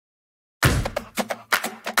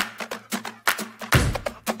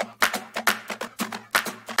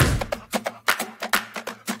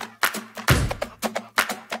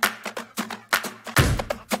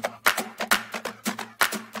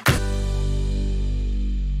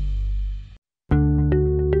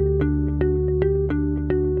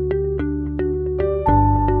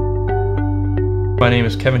My name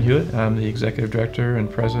is Kevin Hewitt. I'm the Executive Director and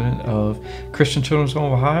President of Christian Children's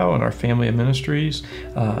Home of Ohio, and our family of ministries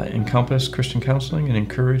encompass Christian counseling and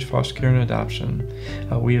encourage foster care and adoption.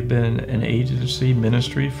 We have been an agency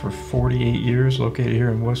ministry for 48 years, located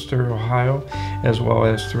here in Worcester, Ohio, as well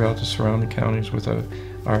as throughout the surrounding counties with our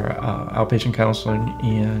outpatient counseling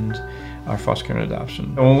and our foster care and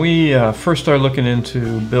adoption. When we first started looking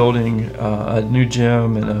into building a new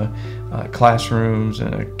gym and classrooms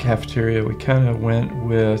and a cafeteria, we kind of went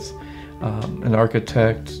with an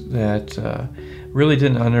architect that really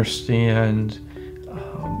didn't understand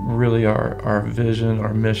really our vision,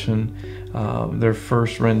 our mission. Their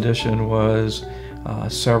first rendition was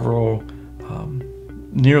several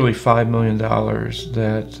nearly $5 million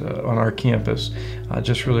that on our campus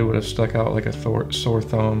just really would have stuck out like a sore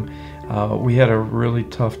thumb. We had a really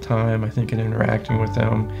tough time, I think, in interacting with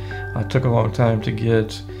them. It took a long time to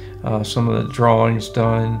get some of the drawings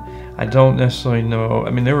done. I don't necessarily know.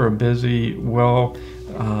 I mean, they were a busy,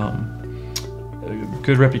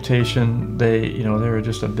 good reputation. They were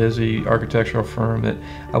just a busy architectural firm that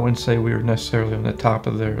I wouldn't say we were necessarily on the top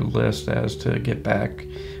of their list as to get back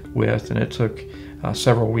with, and it took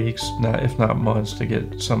several weeks, if not months, to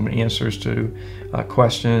get some answers to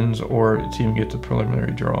questions or to even get the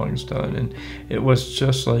preliminary drawings done. And it was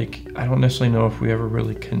just like, I don't necessarily know if we ever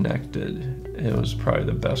really connected. It was probably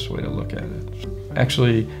the best way to look at it.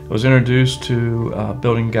 Actually, I was introduced to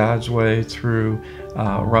Building God's Way through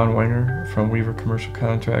Ron Wenger from Weaver Commercial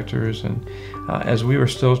Contractors, and as we were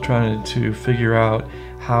still trying to figure out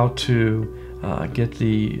how to get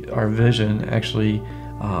our vision actually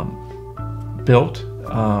built,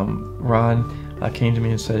 Ron came to me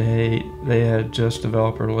and said, hey, they had just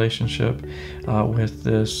developed a relationship with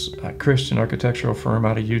this Christian architectural firm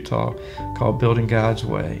out of Utah called Building God's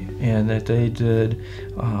Way, and that they did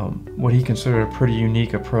what he considered a pretty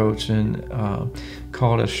unique approach and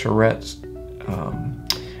called a charrette.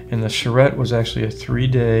 And the charrette was actually a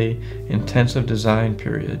 3-day intensive design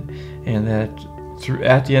period, and that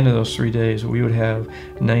at the end of those 3 days, we would have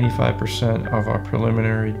 95% of our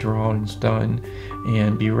preliminary drawings done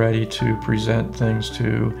and be ready to present things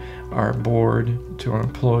to our board, to our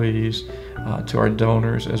employees, to our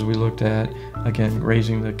donors, as we looked at, again,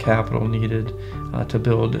 raising the capital needed to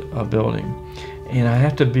build a building. And I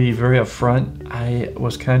have to be very upfront, I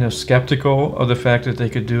was kind of skeptical of the fact that they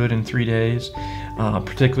could do it in 3 days,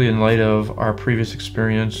 particularly in light of our previous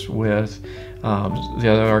experience with the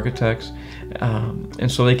other architects.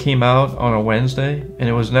 And so they came out on a Wednesday, and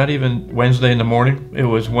it was not even Wednesday in the morning, it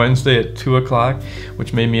was Wednesday at 2 o'clock,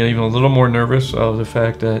 which made me even a little more nervous of the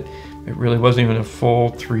fact that it really wasn't even a full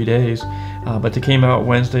 3 days. But they came out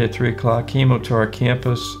Wednesday at 3 o'clock, came out to our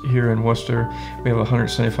campus here in Worcester. We have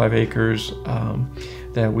 175 acres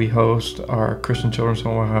that we host our Christian Children's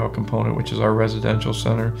Home of Ohio component, which is our residential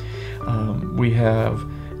center. We have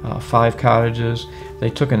 5 cottages. They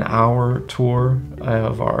took an hour tour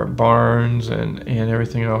of our barns and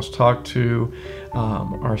everything else, talked to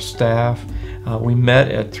our staff. We met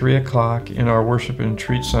at 3 o'clock in our worship and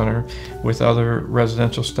retreat center with other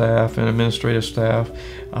residential staff and administrative staff.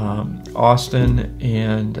 Austin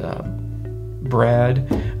and Brad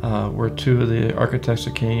were 2 of the architects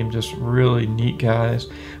that came, just really neat guys.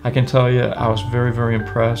 I can tell you, I was very, very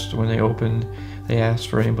impressed when they opened. They asked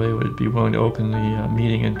for anybody who would be willing to open the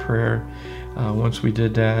meeting in prayer. Once we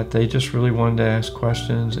did that, they just really wanted to ask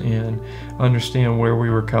questions and understand where we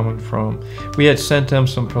were coming from. We had sent them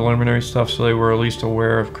some preliminary stuff, so they were at least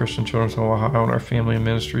aware of Christian Children's Home of Ohio and our family of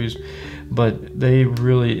ministries, but they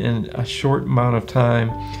really, in a short amount of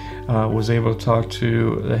time, was able to talk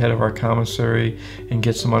to the head of our commissary and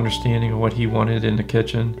get some understanding of what he wanted in the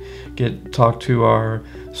kitchen, talk to our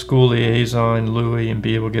school liaison, Louie, and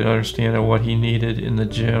be able to get an understanding of what he needed in the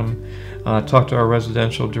gym, talk to our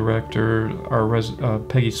residential director,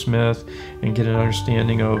 Peggy Smith, and get an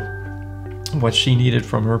understanding of what she needed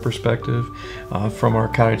from her perspective, from our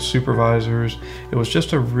cottage supervisors. It was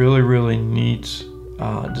just a really, really neat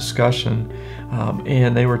discussion,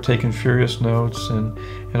 and they were taking furious notes, and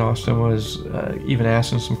Austin was even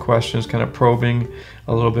asking some questions, kind of probing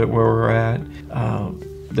a little bit where we're at.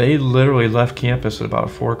 They literally left campus at about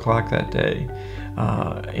 4 o'clock that day,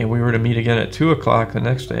 and we were to meet again at 2 o'clock the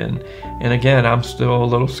next day. And again, I'm still a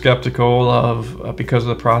little skeptical of because of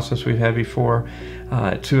the process we've had before.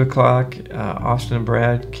 At 2 o'clock, Austin and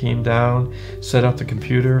Brad came down, set up the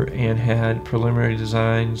computer, and had preliminary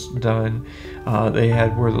designs done. They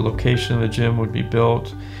had where the location of the gym would be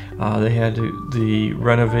built. They had the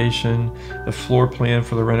renovation, the floor plan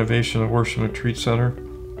for the renovation of the Worship and Retreat Center.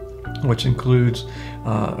 which includes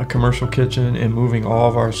a commercial kitchen and moving all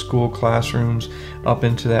of our school classrooms up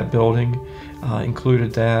into that building.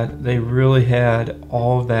 Included that. They really had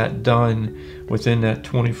all of that done within that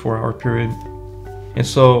 24-hour period. And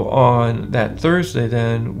so on that Thursday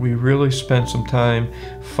then, we really spent some time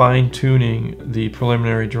fine-tuning the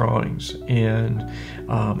preliminary drawings. And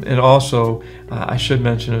also, I should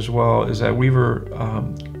mention as well, is that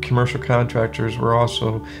Weaver commercial contractors were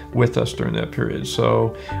also with us during that period.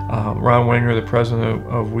 So Ron Wenger, the president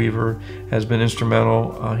of Weaver, has been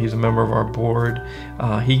instrumental. He's a member of our board.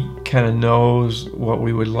 He kind of knows what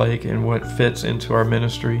we would like and what fits into our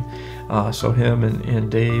ministry. So him and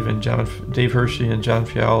Dave Hershey and John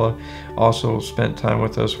Fiala also spent time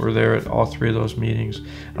with us. We're there at all three of those meetings.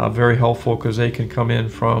 Very helpful because they can come in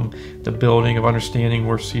from the building of understanding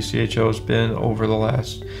where CCHO has been over the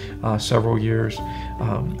last several years.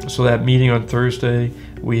 So that meeting on Thursday,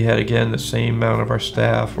 we had again the same amount of our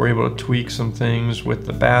staff. We're able to tweak some things with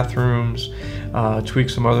the bathrooms, tweak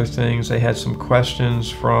some other things. They had some questions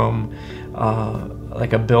from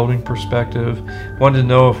like a building perspective. Wanted to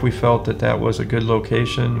know if we felt that that was a good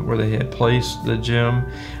location where they had placed the gym.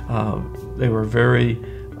 They were very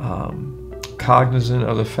cognizant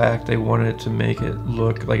of the fact they wanted to make it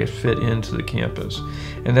look like it fit into the campus.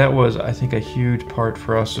 And that was, I think, a huge part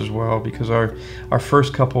for us as well, because our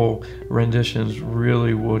first couple renditions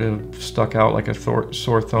really would have stuck out like a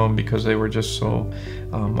sore thumb because they were just so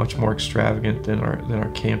much more extravagant than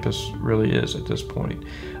our campus really is at this point.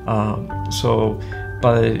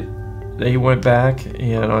 They went back,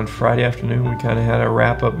 and on Friday afternoon we kind of had a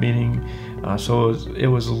wrap-up meeting. So it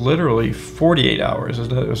was literally 48 hours.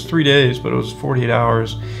 It was 3 days, but it was 48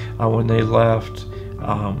 hours when they left.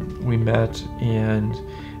 We met, and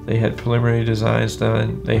they had preliminary designs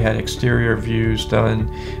done. They had exterior views done.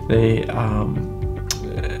 They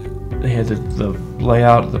had the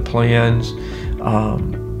layout, the plans.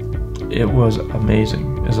 It was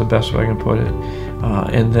amazing, is the best way I can put it.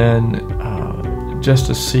 And then just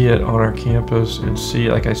to see it on our campus and see,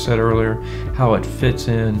 like I said earlier, how it fits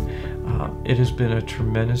in, it has been a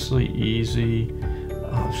tremendously easy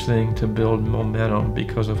thing to build momentum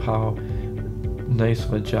because of how nice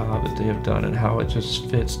of a job that they have done and how it just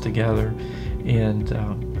fits together. And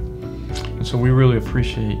so we really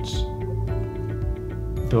appreciate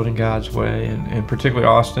Building God's Way, and particularly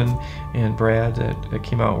Austin and Brad that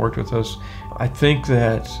came out and worked with us. I think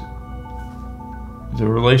that the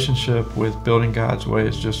relationship with Building God's Way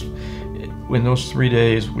is just, in those 3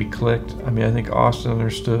 days we clicked. I mean, I think Austin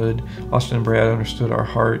and Brad understood our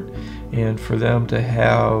heart, and for them to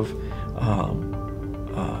have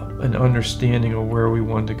an understanding of where we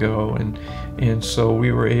wanted to go, and so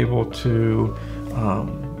we were able to,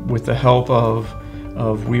 with the help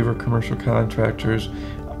of Weaver Commercial Contractors,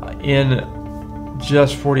 in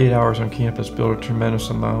just 48 hours on campus, build a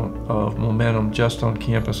tremendous amount of momentum just on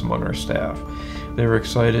campus among our staff. They were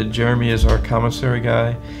excited. Jeremy is our commissary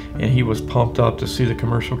guy, and he was pumped up to see the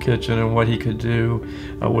commercial kitchen and what he could do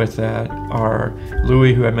with that. Our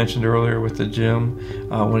Louis, who I mentioned earlier with the gym,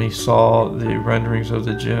 when he saw the renderings of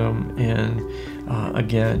the gym, and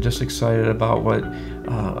again, just excited about what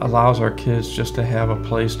allows our kids just to have a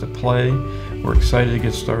place to play. We're excited to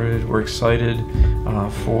get started. We're excited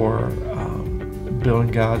for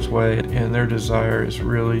Building God's Way, and their desire is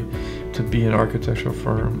really to be an architectural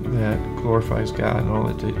firm that glorifies God and all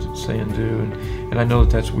that they say and do. And I know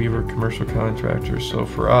that that's Weaver Commercial Contractors. So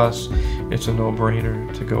for us, it's a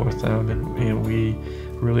no-brainer to go with them, and we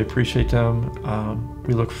really appreciate them.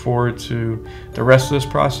 We look forward to the rest of this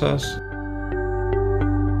process.